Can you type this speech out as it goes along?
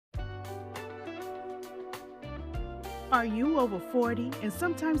Are you over 40 and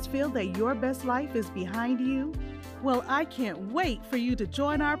sometimes feel that your best life is behind you? Well, I can't wait for you to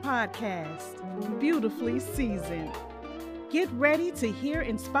join our podcast, Beautifully Seasoned. Get ready to hear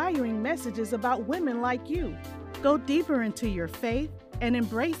inspiring messages about women like you. Go deeper into your faith and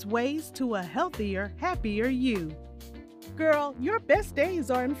embrace ways to a healthier, happier you. Girl, your best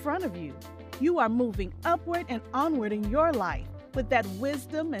days are in front of you. You are moving upward and onward in your life with that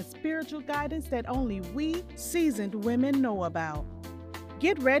wisdom and spiritual guidance that only we seasoned women know about.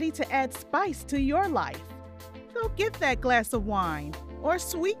 Get ready to add spice to your life. So get that glass of wine or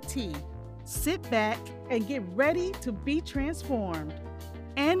sweet tea. Sit back and get ready to be transformed.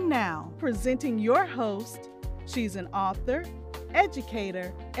 And now, presenting your host, she's an author,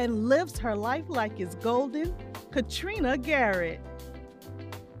 educator, and lives her life like it's golden, Katrina Garrett.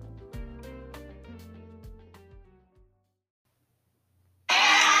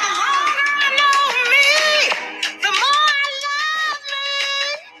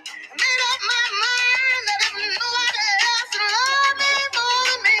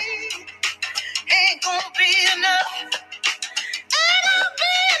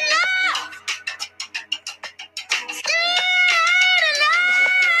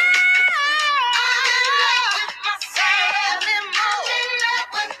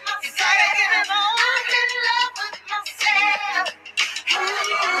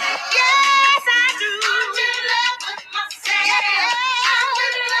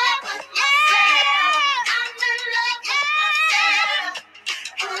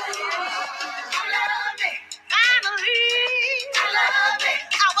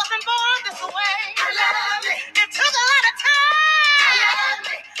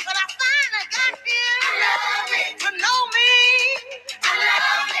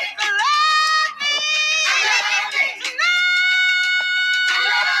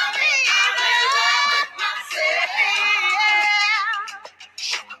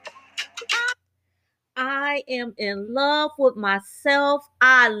 I am in love with myself.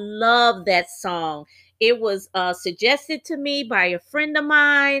 I love that song. It was suggested to me by a friend of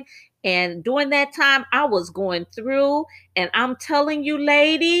mine. And during that time, I was going through, and I'm telling you,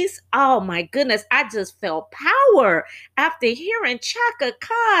 ladies, oh my goodness, I just felt power after hearing Chaka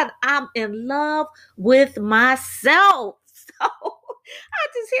Khan. I'm in love with myself. So I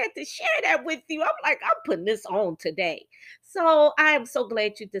just had to share that with you. I'm like, I'm putting this on today. So I am so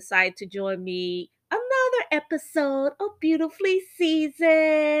glad you decided to join me another episode of Beautifully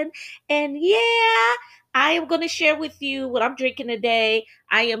Seasoned. And yeah, I am going to share with you what I'm drinking today.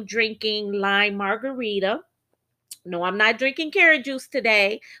 I am drinking lime margarita. No, I'm not drinking carrot juice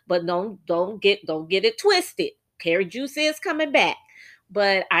today, but don't get it twisted. Carrot juice is coming back,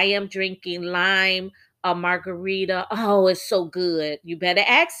 but I am drinking lime a margarita. Oh, it's so good. You better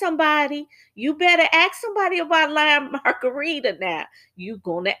ask somebody. You better ask somebody about lime margarita now. You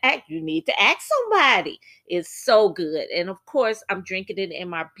need to ask somebody. It's so good. And of course, I'm drinking it in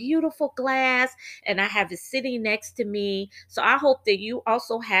my beautiful glass and I have it sitting next to me. So I hope that you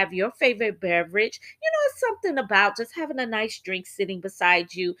also have your favorite beverage. It's something about just having a nice drink sitting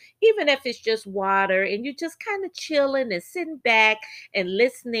beside you, even if it's just water and you're just kind of chilling and sitting back and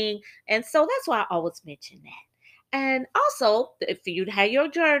listening. And so that's why I always mention that. And also, if you have your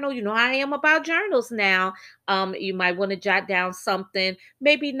journal, you know I am about journals now. You might want to jot down something,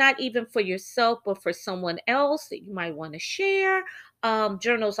 maybe not even for yourself, but for someone else that you might want to share.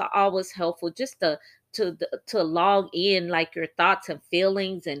 Journals are always helpful just to log in like your thoughts and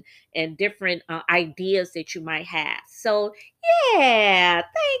feelings and different ideas that you might have. So yeah,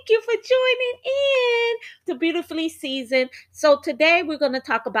 thank you for joining in to Beautifully Seasoned. So today we're going to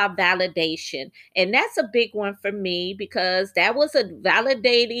talk about validation, and that's a big one for me because that was a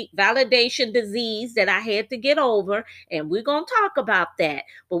validation disease that I had to get over, and we're going to talk about that.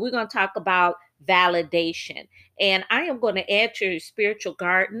 But we're going to talk about validation, and I am going to add to your spiritual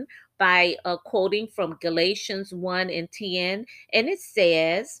garden by quoting from Galatians 1 and 10, and it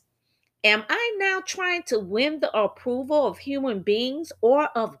says, am I now trying to win the approval of human beings or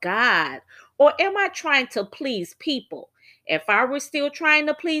of God? Or am I trying to please people? If I were still trying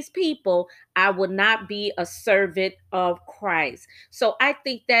to please people, I would not be a servant of Christ. So I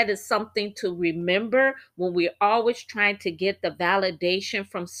think that is something to remember when we're always trying to get the validation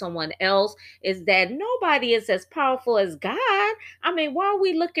from someone else, is that nobody is as powerful as God. I mean, why are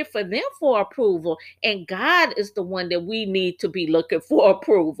we looking for them for approval? And God is the one that we need to be looking for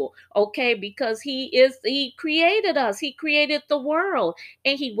approval, okay? Because he created us, he created the world,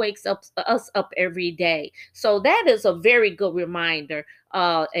 and he wakes up us up every day. So that is a very good reminder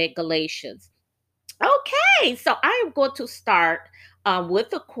at Galatians. Okay, so I am going to start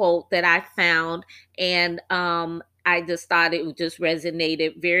with a quote that I found, and I just thought it just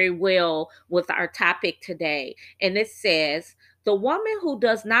resonated very well with our topic today. And it says, the woman who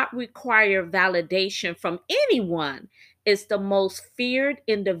does not require validation from anyone is the most feared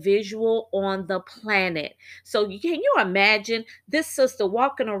individual on the planet. So can you imagine this sister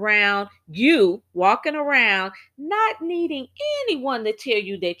walking around, you walking around, not needing anyone to tell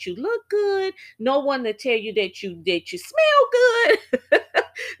you that you look good, no one to tell you that you smell good,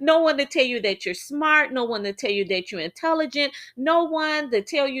 no one to tell you that you're smart, no one to tell you that you're intelligent, no one to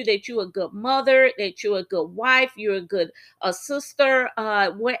tell you that you're a good mother, that you're a good wife, you're a good sister,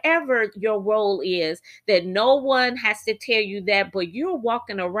 wherever your role is, that no one has to tell you that, but you're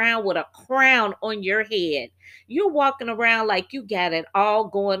walking around with a crown on your head. You're walking around like you got it all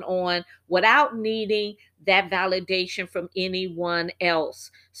going on without needing that validation from anyone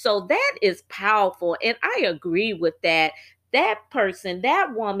else. So that is powerful. And I agree with that. That person,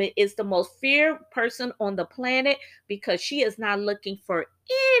 that woman is the most feared person on the planet because she is not looking for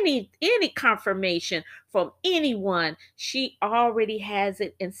any confirmation from anyone. She already has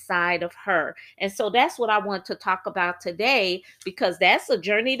it inside of her. And so that's what I want to talk about today, because that's a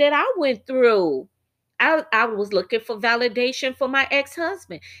journey that I went through. I was looking for validation for my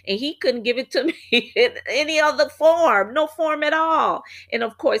ex-husband, and he couldn't give it to me in any other form, no form at all. And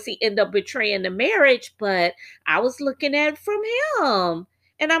of course, he ended up betraying the marriage, but I was looking at it from him.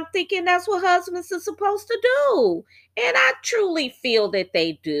 And I'm thinking that's what husbands are supposed to do. And I truly feel that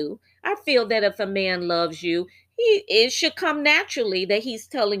they do. I feel that if a man loves you, it should come naturally that he's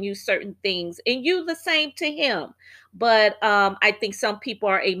telling you certain things, and you the same to him. But I think some people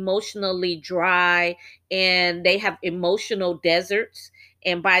are emotionally dry, and they have emotional deserts.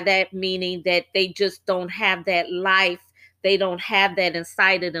 And by that meaning that they just don't have that life. They don't have that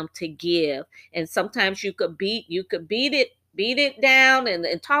inside of them to give. And sometimes you could beat it down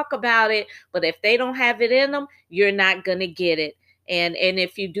and talk about it. But if they don't have it in them, you're not gonna get it. And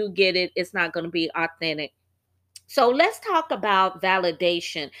if you do get it, it's not gonna be authentic. So let's talk about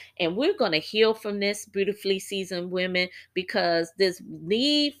validation. And we're going to heal from this, beautifully seasoned women, because this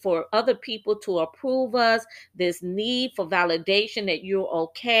need for other people to approve us, this need for validation that you're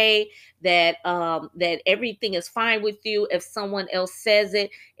okay, that everything is fine with you. If someone else says it,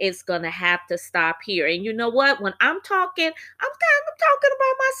 it's going to have to stop here. And you know what? When I'm talking, I'm talking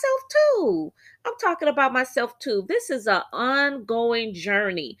about myself too. I'm talking about myself too. This is an ongoing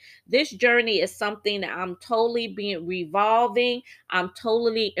journey. This journey is something that I'm totally being revolving. I'm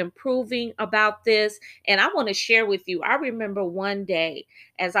totally improving about this. And I want to share with you. I remember one day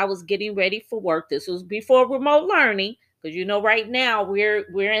as I was getting ready for work. This was before remote learning, because you know right now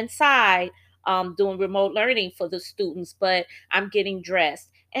we're inside doing remote learning for the students, but I'm getting dressed.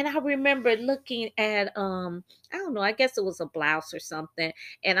 And I remember looking at I don't know, I guess it was a blouse or something,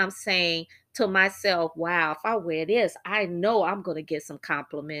 and I'm saying to myself, wow, if I wear this, I know I'm going to get some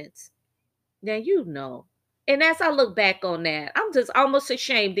compliments. Now, you know. And as I look back on that, I'm just almost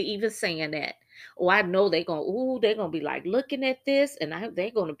ashamed to even saying that. Oh, I know they're going to be like looking at this, and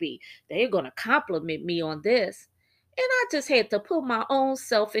they're going to compliment me on this. And I just had to put my own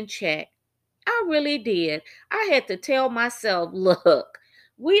self in check. I really did. I had to tell myself, look,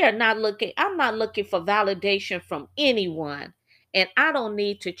 I'm not looking for validation from anyone. And I don't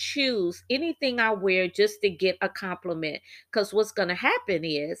need to choose anything I wear just to get a compliment. Because what's going to happen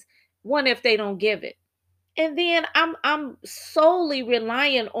is, one, if they don't give it, and then I'm solely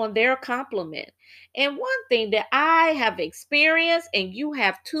relying on their compliment. And one thing that I have experienced, and you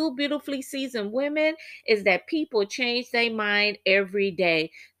have two beautifully seasoned women, is that people change their mind every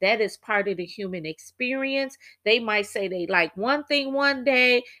day. That is part of the human experience. They might say they like one thing one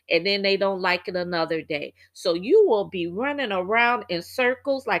day and then they don't like it another day. So you will be running around in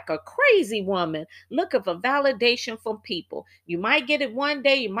circles like a crazy woman looking for validation from people. You might get it one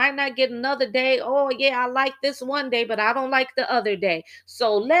day, you might not get another day. Oh, yeah, I like this one day, but I don't like the other day.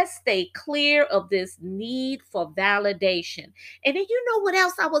 So let's stay clear of this need for validation. And then you know what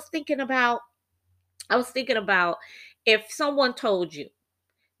else I was thinking about? I was thinking about if someone told you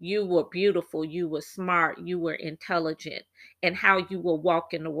you were beautiful, you were smart, you were intelligent, and how you will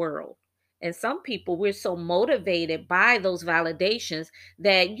walk in the world. And some people, we're so motivated by those validations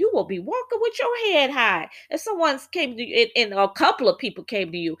that you will be walking with your head high. If someone came to you, and a couple of people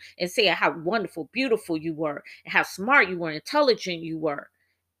came to you and said how wonderful, beautiful you were, and how smart you were, intelligent you were,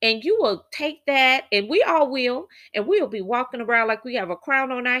 and you will take that, and we all will, and we'll be walking around like we have a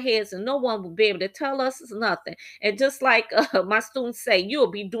crown on our heads, and no one will be able to tell us nothing. And just like my students say, you'll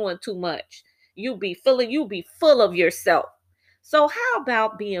be doing too much. You'll be full of yourself. So how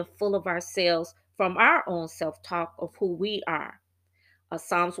about being full of ourselves from our own self-talk of who we are?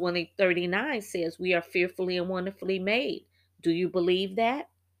 Psalms 139 says we are fearfully and wonderfully made. Do you believe that?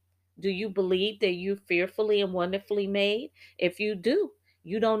 Do you believe that you're fearfully and wonderfully made? If you do,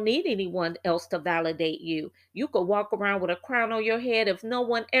 you don't need anyone else to validate you. You could walk around with a crown on your head. If no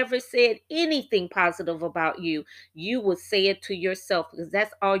one ever said anything positive about you, you would say it to yourself, because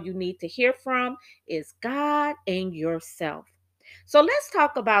that's all you need to hear from is God and yourself. So let's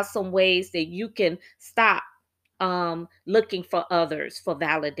talk about some ways that you can stop looking for others for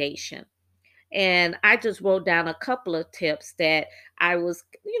validation. And I just wrote down a couple of tips that I was,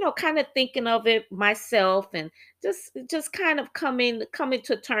 kind of thinking of it myself, and just kind of coming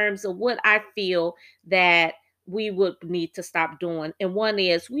to terms of what I feel that we would need to stop doing. And one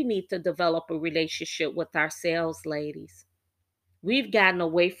is we need to develop a relationship with ourselves, ladies. We've gotten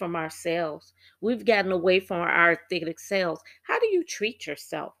away from ourselves. We've gotten away from our authentic selves. How do you treat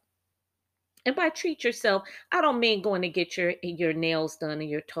yourself? And by treat yourself, I don't mean going to get your nails done and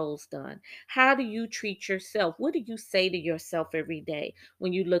your toes done. How do you treat yourself? What do you say to yourself every day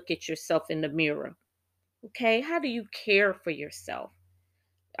when you look at yourself in the mirror? Okay? How do you care for yourself?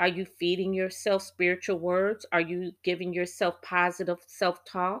 Are you feeding yourself spiritual words? Are you giving yourself positive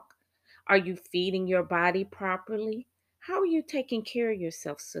self-talk? Are you feeding your body properly? How are you taking care of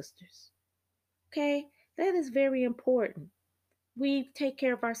yourself, sisters? Okay? That is very important. We take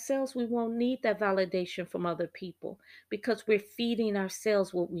care of ourselves, we won't need that validation from other people, because we're feeding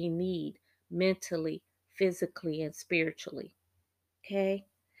ourselves what we need mentally, physically, and spiritually. Okay.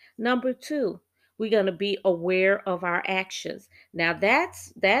 Number two, we're going to be aware of our actions. Now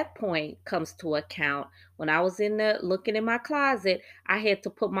that point comes to account. When I was in the looking in my closet, I had to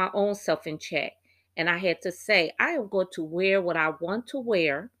put my own self in check. And I had to say, I am going to wear what I want to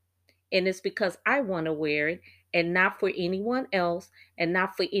wear, and it's because I want to wear it and not for anyone else, and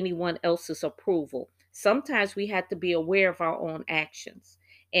not for anyone else's approval. Sometimes we have to be aware of our own actions.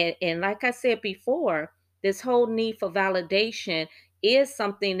 And like I said before, this whole need for validation is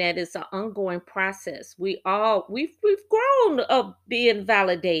something that is an ongoing process. We've grown up being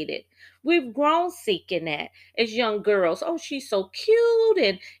validated. We've grown seeking that as young girls. Oh, she's so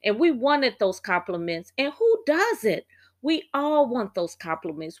cute, and we wanted those compliments. And who doesn't? We all want those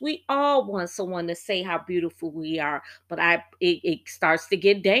compliments. We all want someone to say how beautiful we are. But it starts to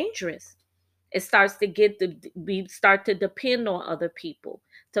get dangerous. It starts to we start to depend on other people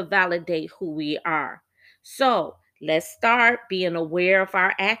to validate who we are. So let's start being aware of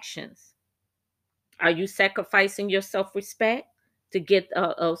our actions. Are you sacrificing your self-respect to get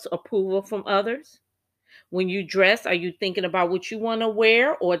approval from others? When you dress, are you thinking about what you want to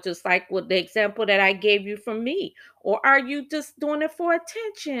wear, or just like with the example that I gave you from me? Or are you just doing it for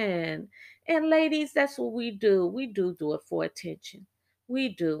attention? And ladies, that's what we do. We do it for attention. We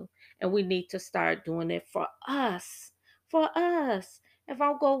do. And we need to start doing it for us. For us. If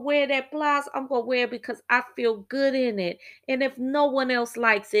I'm going to wear that blouse, I'm going to wear it because I feel good in it. And if no one else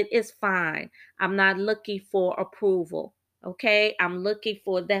likes it, it's fine. I'm not looking for approval. Okay? I'm looking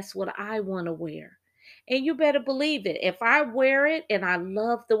for that's what I want to wear. And you better believe it. If I wear it and I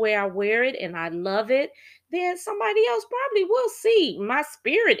love the way I wear it and I love it, then somebody else probably will see my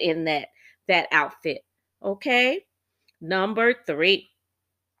spirit in that outfit. Okay? Number 3.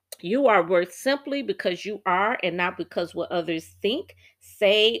 You are worth simply because you are, and not because what others think,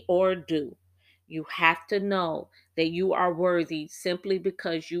 say, or do. You have to know that you are worthy simply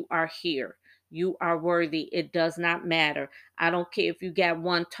because you are here. You are worthy. It does not matter. I don't care if you got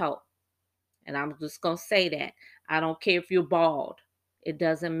one toe. And I'm just gonna say that. I don't care if you're bald. It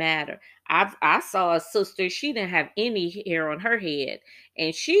doesn't matter. I saw a sister, she didn't have any hair on her head.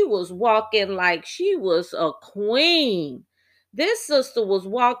 And she was walking like she was a queen. This sister was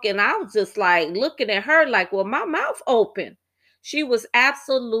walking. I was just like looking at her like, well, my mouth open. She was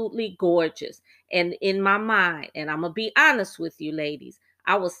absolutely gorgeous. And in my mind, and I'm gonna be honest with you, ladies,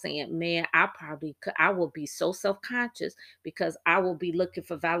 I was saying, man, I probably could, I will be so self-conscious because I will be looking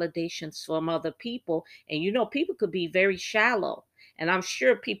for validations from other people. And people could be very shallow. And I'm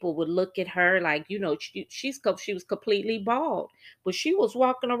sure people would look at her like, she was completely bald, but she was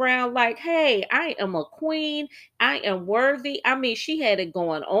walking around like, hey, I am a queen. I am worthy. I mean, she had it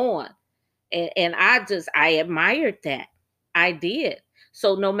going on. And I admired that. I did.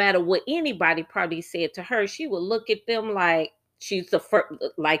 So no matter what anybody probably said to her, she would look at them like she's the first,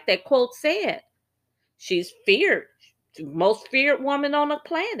 like that quote said. She's feared, most feared woman on the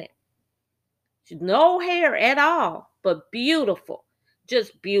planet. She's no hair at all, but beautiful,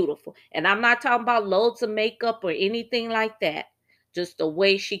 just beautiful. And I'm not talking about loads of makeup or anything like that. Just the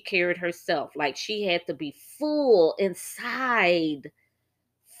way she carried herself, like she had to be full inside.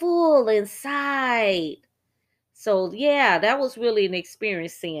 So yeah, that was really an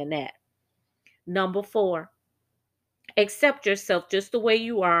experience seeing that. Number 4, accept yourself just the way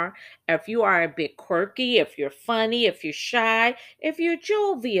you are. If you are a bit quirky, if you're funny, if you're shy, if you're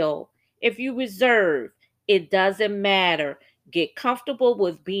jovial, if you reserve, it doesn't matter. Get comfortable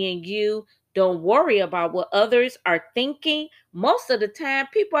with being you. Don't worry about what others are thinking. Most of the time,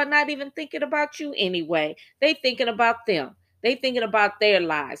 people are not even thinking about you anyway. They thinking about them. They thinking about their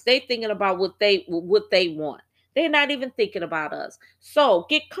lives. They thinking about what they want. They're not even thinking about us. So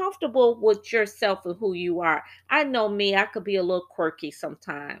get comfortable with yourself and who you are. I know me, I could be a little quirky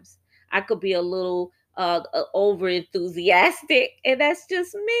sometimes. I could be a little over enthusiastic, and that's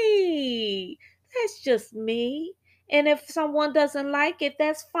just me. That's just me. And if someone doesn't like it,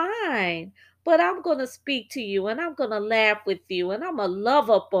 that's fine. But I'm going to speak to you and I'm going to laugh with you and I'm going to love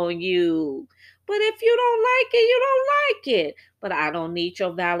up on you. But if you don't like it, you don't like it. But I don't need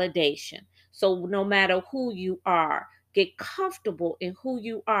your validation. So no matter who you are, get comfortable in who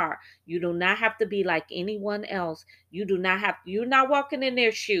you are. You do not have to be like anyone else. You're not walking in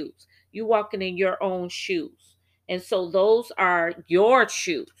their shoes. You're walking in your own shoes. And so those are your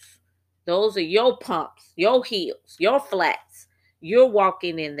shoes. Those are your pumps, your heels, your flats. You're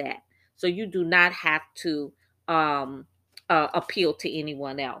walking in that. So you do not have to um, appeal to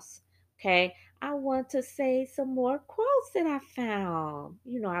anyone else. Okay. I want to say some more quotes that I found.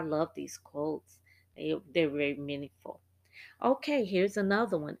 I love these quotes. They're very meaningful. Okay, here's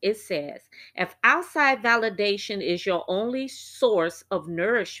another one. It says, if outside validation is your only source of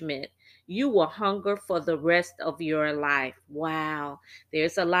nourishment, you will hunger for the rest of your life. Wow.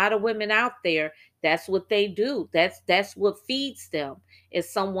 There's a lot of women out there. That's what they do. That's what feeds them, is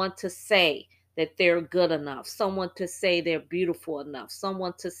someone to say that they're good enough, someone to say they're beautiful enough,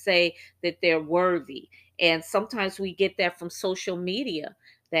 someone to say that they're worthy. And sometimes we get that from social media.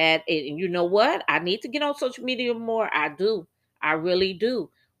 And you know what? I need to get on social media more. I do. I really do.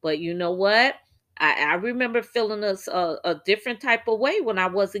 But you know what? I remember feeling a different type of way when I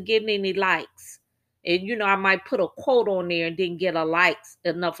wasn't getting any likes. And I might put a quote on there and didn't get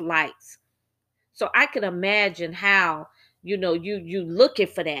enough likes. So I can imagine how, you looking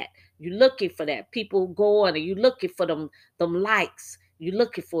for that. You looking for that. People go on and you looking for them likes. You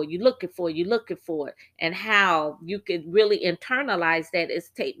looking for it. And how you could really internalize that is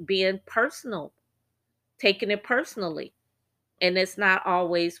being personal, taking it personally. And it's not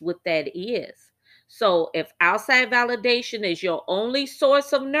always what that is. So if outside validation is your only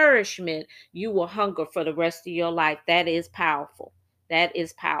source of nourishment, you will hunger for the rest of your life. That is powerful. That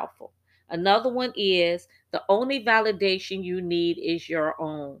is powerful. Another one is, the only validation you need is your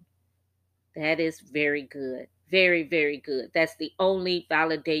own. That is very good. Very, very good. That's the only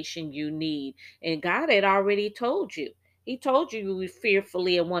validation you need. And God had already told you. He told you were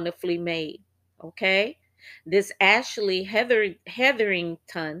fearfully and wonderfully made. Okay? This Ashley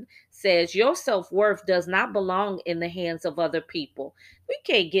Hetherington says your self-worth does not belong in the hands of other people. We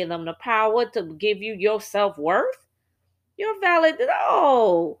can't give them the power to give you your self-worth. You're valid.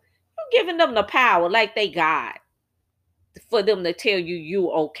 Oh, you're giving them the power like they God for them to tell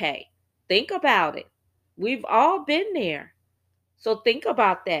you okay. Think about it. We've all been there. So think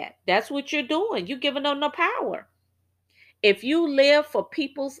about that. That's what you're doing. You're giving them the power. If you live for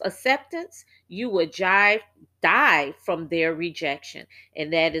people's acceptance, you would die from their rejection.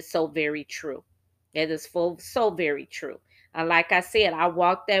 And that is so very true. That is so very true. And like I said, I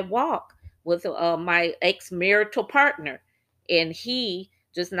walked that walk with my ex-marital partner, and he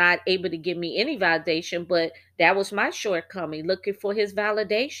just not able to give me any validation, but that was my shortcoming, looking for his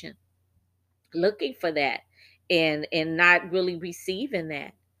validation, looking for that, and not really receiving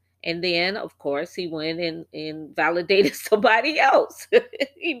that. And then of course he went and validated somebody else.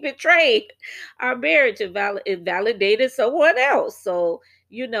 He betrayed our marriage and validated someone else. So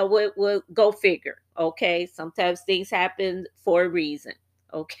we'll go figure. Okay, sometimes things happen for a reason.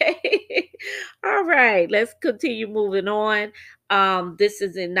 Okay. All right, let's continue moving on. This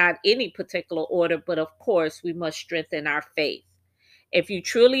is in not any particular order, but of course we must strengthen our faith. If you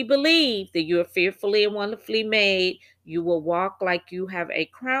truly believe that you are fearfully and wonderfully made, you will walk like you have a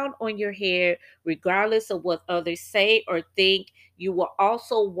crown on your head, regardless of what others say or think. You will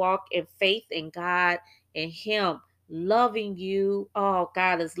also walk in faith in God and Him loving you. Oh,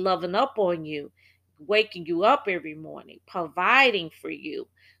 God is loving up on you, waking you up every morning, providing for you.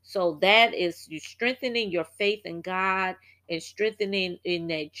 So that is you strengthening your faith in God and strengthening in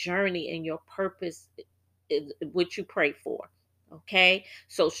that journey and your purpose, what you pray for. Okay,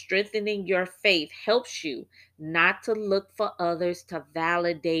 so strengthening your faith helps you not to look for others to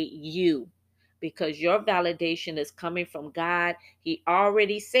validate you, because your validation is coming from God. He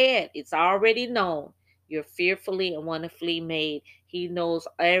already said, it's already known. You're fearfully and wonderfully made. He knows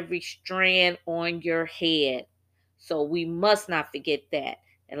every strand on your head. So we must not forget that.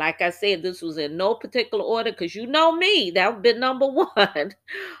 And like I said, this was in no particular order because you know me. That would have been number one.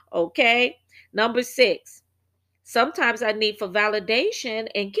 Okay. Number six, sometimes I need for validation.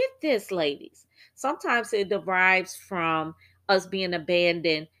 And get this, ladies, sometimes it derives from us being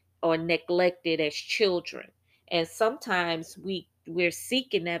abandoned or neglected as children. And sometimes we're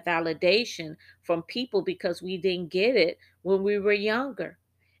seeking that validation from people because we didn't get it when we were younger.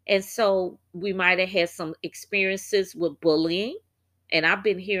 And so we might have had some experiences with bullying. And I've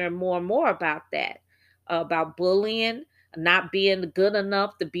been hearing more and more about that, about bullying, not being good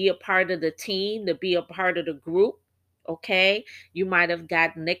enough to be a part of the team, to be a part of the group. Okay. You might have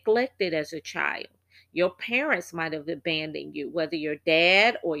got neglected as a child. Your parents might have abandoned you, whether your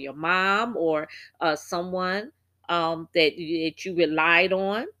dad or your mom or someone that you relied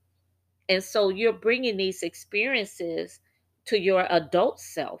on. And so you're bringing these experiences to your adult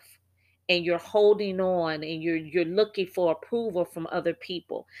self, and you're holding on, and you're looking for approval from other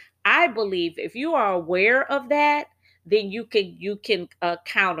people. I believe if you are aware of that, then you can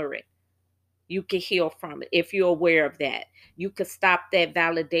counter it. You can heal from it if you're aware of that. You could stop that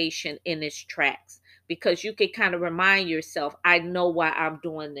validation in its tracks, because you can kind of remind yourself, I know why I'm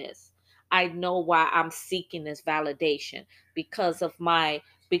doing this. I know why I'm seeking this validation because of my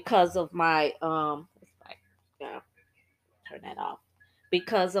yeah, turn that off.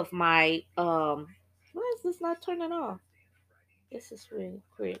 Because of my why is this not turning off? This is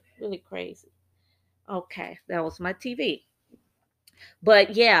really crazy. Okay, that was my TV.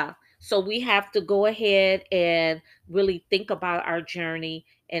 But yeah, so we have to go ahead and really think about our journey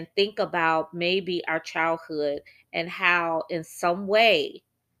and think about maybe our childhood and how, in some way,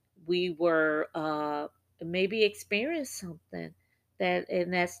 we were maybe experienced something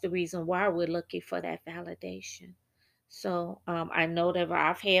and that's the reason why we're looking for that validation. So I know that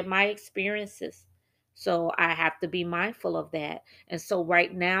I've had my experiences. So I have to be mindful of that. And so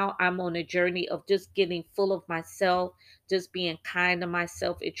right now I'm on a journey of just getting full of myself, just being kind to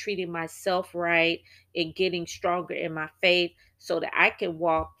myself and treating myself right, and getting stronger in my faith so that I can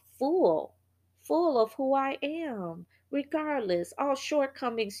walk full of who I am, regardless, all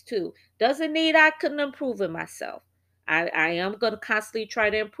shortcomings too. Doesn't mean I couldn't improve in myself. I am going to constantly try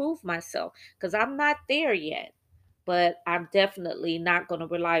to improve myself because I'm not there yet, but I'm definitely not going to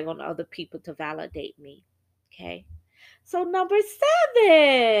rely on other people to validate me. Okay. So, number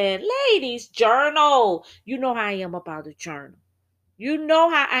seven, ladies, journal. You know how I am about a journal. You know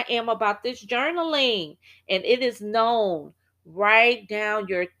how I am about this journaling, and it is known. Write down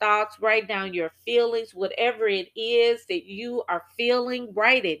your thoughts, write down your feelings, whatever it is that you are feeling,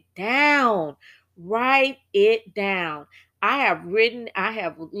 write it down. Write it down. I have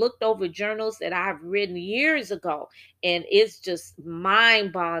looked over journals that I've written years ago, and it's just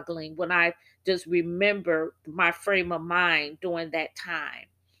mind boggling when I just remember my frame of mind during that time.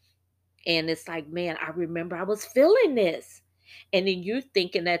 And it's like, man, I remember I was feeling this. And then you're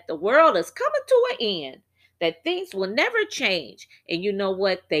thinking that the world is coming to an end, that things will never change. And you know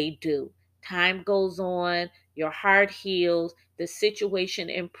what? They do. Time goes on, your heart heals, the situation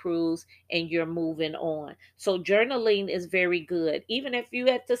improves, and you're moving on. So, journaling is very good. Even if you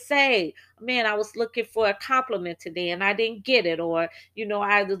had to say, man, I was looking for a compliment today and I didn't get it, or,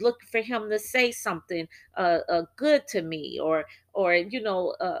 I was looking for him to say something good to me, or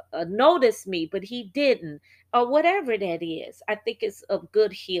notice me but he didn't, or whatever that is. I think it's a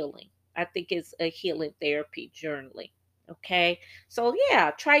good healing. I think it's a healing therapy, journaling. Okay, so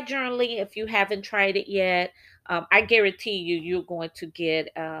yeah, try journaling if you haven't tried it yet. I guarantee you're going to get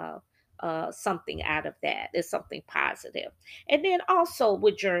something out of that. It's something positive. And then also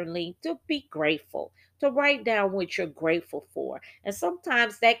with journaling, to be grateful, to write down what you're grateful for. And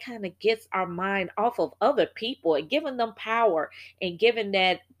sometimes that kind of gets our mind off of other people and giving them power, and giving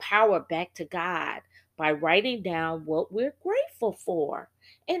that power back to God by writing down what we're grateful for.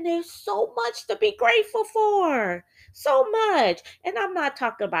 And there's so much to be grateful for. So much. And I'm not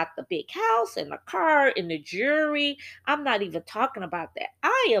talking about the big house and the car and the jewelry. I'm not even talking about that.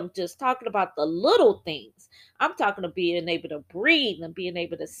 I am just talking about the little things. I'm talking about being able to breathe and being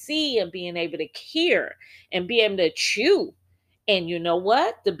able to see and being able to hear and be able to chew. And you know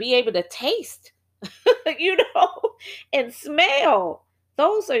what? To be able to taste, you know, and smell.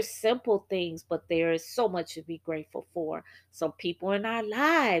 Those are simple things, but there is so much to be grateful for. Some people in our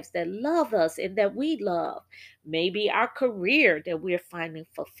lives that love us and that we love. Maybe our career that we're finding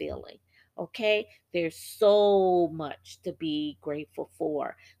fulfilling. Okay, there's so much to be grateful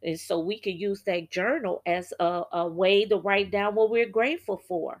for. And so we can use that journal as a way to write down what we're grateful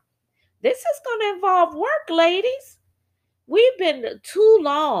for. This is going to involve work, ladies. We've been too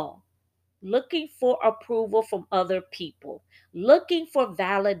long looking for approval from other people, looking for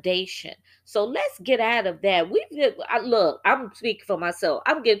validation. So let's get out of that. Look, I'm speaking for myself.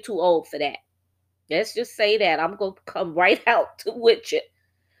 I'm getting too old for that. Let's just say that. I'm going to come right out to with it.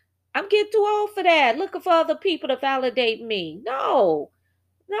 I'm getting too old for that. Looking for other people to validate me. No,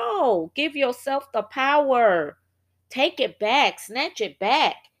 no. Give yourself the power. Take it back. Snatch it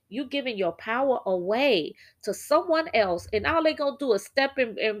back. You giving your power away to someone else, and all they gonna do is step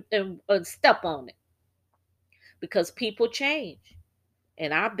and step on it, because people change.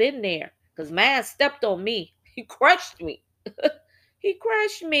 And I've been there, because man stepped on me. He crushed me. He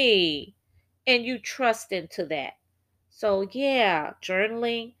crushed me. And you trust into that. So yeah,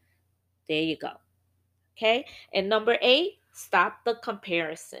 journaling, there you go. Okay. And number 8, stop the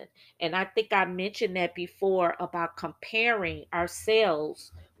comparison. And I think I mentioned that before about comparing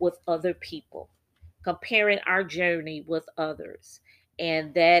ourselves with other people, comparing our journey with others.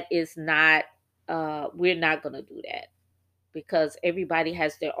 And that is not, we're not going to do that, because everybody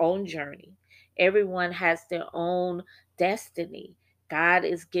has their own journey. Everyone has their own destiny. God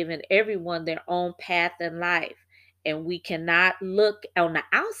is giving everyone their own path in life. And we cannot look on the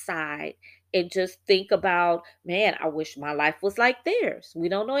outside and just think about, man, I wish my life was like theirs. We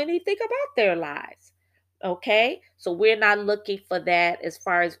don't know anything about their lives. Okay? So we're not looking for that as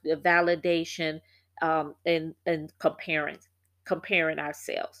far as the validation, and comparing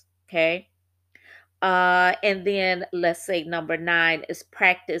ourselves. Okay? And then let's say number 9 is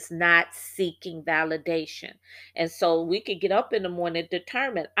practice not seeking validation. And so we could get up in the morning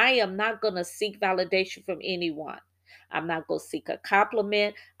determined, I am not going to seek validation from anyone. I'm not going to seek a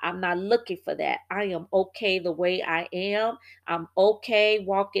compliment. I'm not looking for that. I am okay the way I am. I'm okay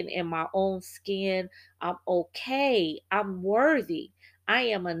walking in my own skin. I'm okay. I'm worthy. I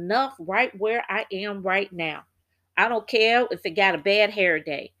am enough right where I am right now. I don't care if it got a bad hair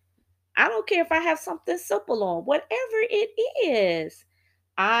day. I don't care if I have something simple on, whatever it is.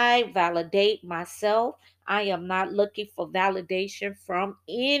 I validate myself. I am not looking for validation from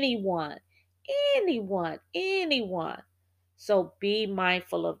anyone. Anyone. So be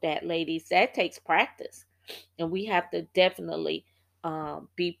mindful of that, ladies. That takes practice. And we have to definitely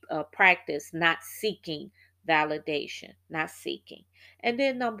be practice not seeking validation, not seeking. And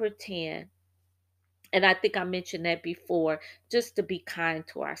then number 10, and I think I mentioned that before, just to be kind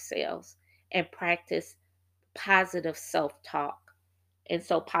to ourselves and practice positive self talk. And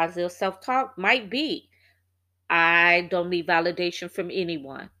so, positive self talk might be, I don't need validation from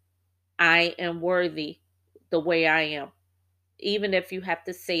anyone. I am worthy the way I am. Even if you have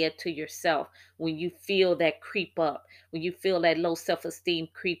to say it to yourself when you feel that creep up, when you feel that low self-esteem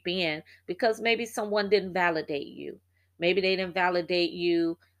creep in, because maybe someone didn't validate you. Maybe they didn't validate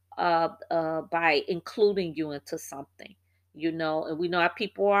you by including you into something, and we know how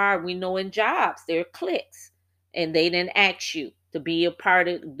people are. We know in jobs there are cliques, and they didn't ask you to be a part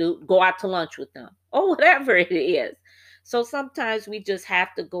of, go out to lunch with them or whatever it is. So sometimes we just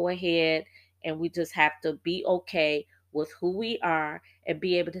have to go ahead, and we just have to be okay with who we are and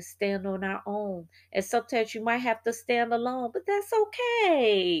be able to stand on our own. And sometimes you might have to stand alone, but that's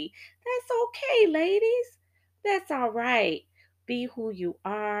okay. That's okay, ladies. That's all right. Be who you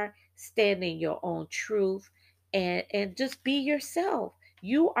are, stand in your own truth, and just be yourself.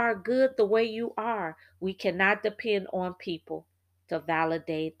 You are good the way you are. We cannot depend on people to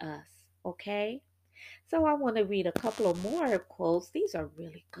validate us. Okay? So I want to read a couple of more quotes. These are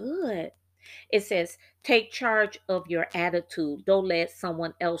really good. It says, take charge of your attitude. Don't let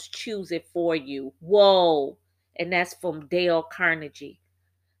someone else choose it for you. Whoa. And that's from Dale Carnegie.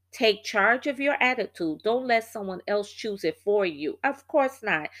 Take charge of your attitude. Don't let someone else choose it for you. Of course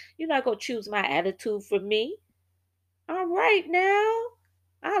not. You're not going to choose my attitude for me. All right, now.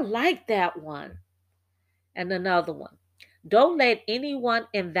 I like that one. And another one. Don't let anyone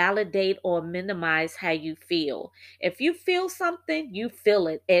invalidate or minimize how you feel. If you feel something, you feel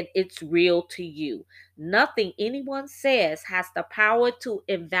it and it's real to you. Nothing anyone says has the power to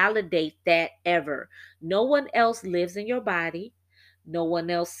invalidate that ever. No one else lives in your body. No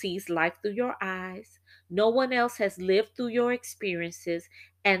one else sees life through your eyes. No one else has lived through your experiences.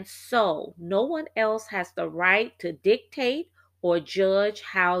 And so, no one else has the right to dictate or judge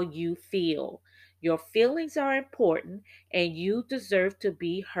how you feel. Your feelings are important and you deserve to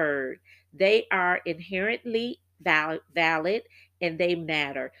be heard. They are inherently valid and they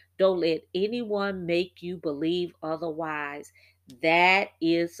matter. Don't let anyone make you believe otherwise. That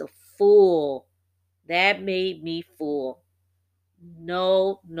is a fool. That made me fool.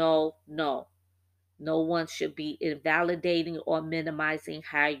 No, no, no. No one should be invalidating or minimizing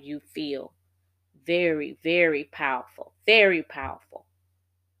how you feel. Very, very powerful. Very powerful.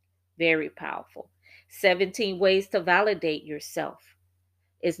 Very powerful. 17 ways to validate yourself.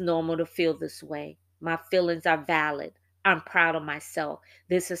 It's normal to feel this way. My feelings are valid. I'm proud of myself.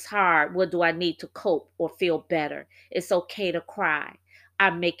 This is hard. What do I need to cope or feel better? It's okay to cry.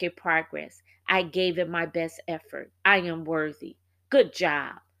 I'm making progress. I gave it my best effort. I am worthy. Good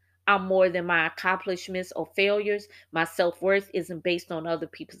job. I'm more than my accomplishments or failures. My self worth isn't based on other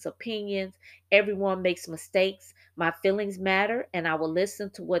people's opinions. Everyone makes mistakes. My feelings matter, and I will listen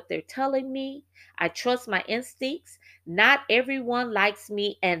to what they're telling me. I trust my instincts. Not everyone likes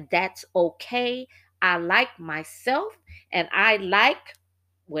me, and that's okay. I like myself, and I like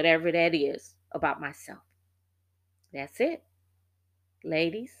whatever that is about myself. That's it,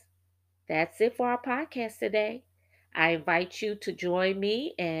 ladies. That's it for our podcast today. I invite you to join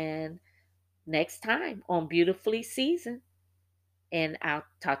me and next time on Beautifully Seasoned, and I'll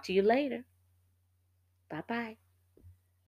talk to you later. Bye bye.